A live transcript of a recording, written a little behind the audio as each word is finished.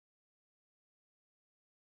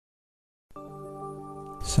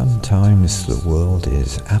Sometimes the world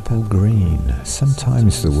is apple green,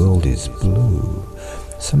 sometimes the world is blue,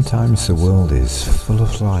 sometimes the world is full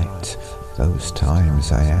of light, those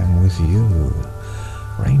times I am with you.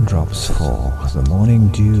 Raindrops fall, the morning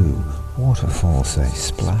dew, waterfalls they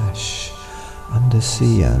splash,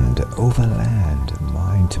 undersea and overland,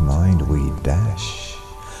 mind to mind we dash.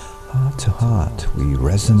 Heart to heart we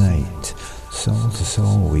resonate, soul to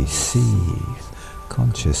soul we seethe,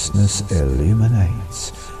 consciousness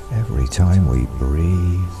illuminates every time we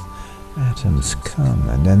breathe. Atoms come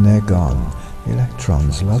and then they're gone,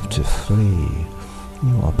 electrons love to flee.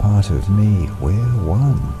 You are part of me, we're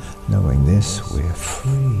one, knowing this we're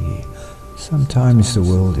free. Sometimes the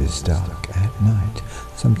world is dark at night,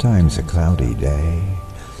 sometimes a cloudy day.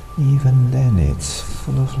 Even then it's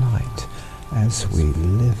full of light as we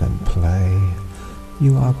live and play.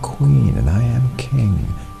 You are queen and I am king,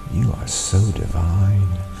 you are so divine.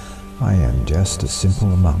 I am just a simple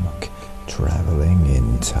monk, traveling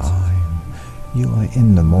in time. You are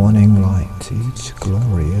in the morning light, each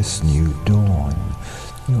glorious new dawn.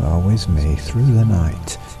 You are with me through the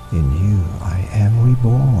night, in you I am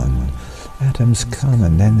reborn. Atoms come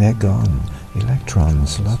and then they're gone,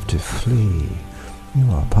 electrons love to flee. You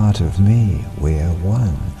are part of me, we're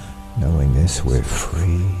one, knowing this we're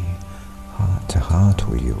free. Heart to heart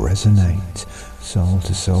we resonate, soul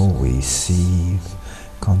to soul we seethe,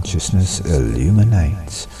 consciousness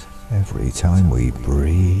illuminates every time we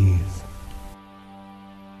breathe.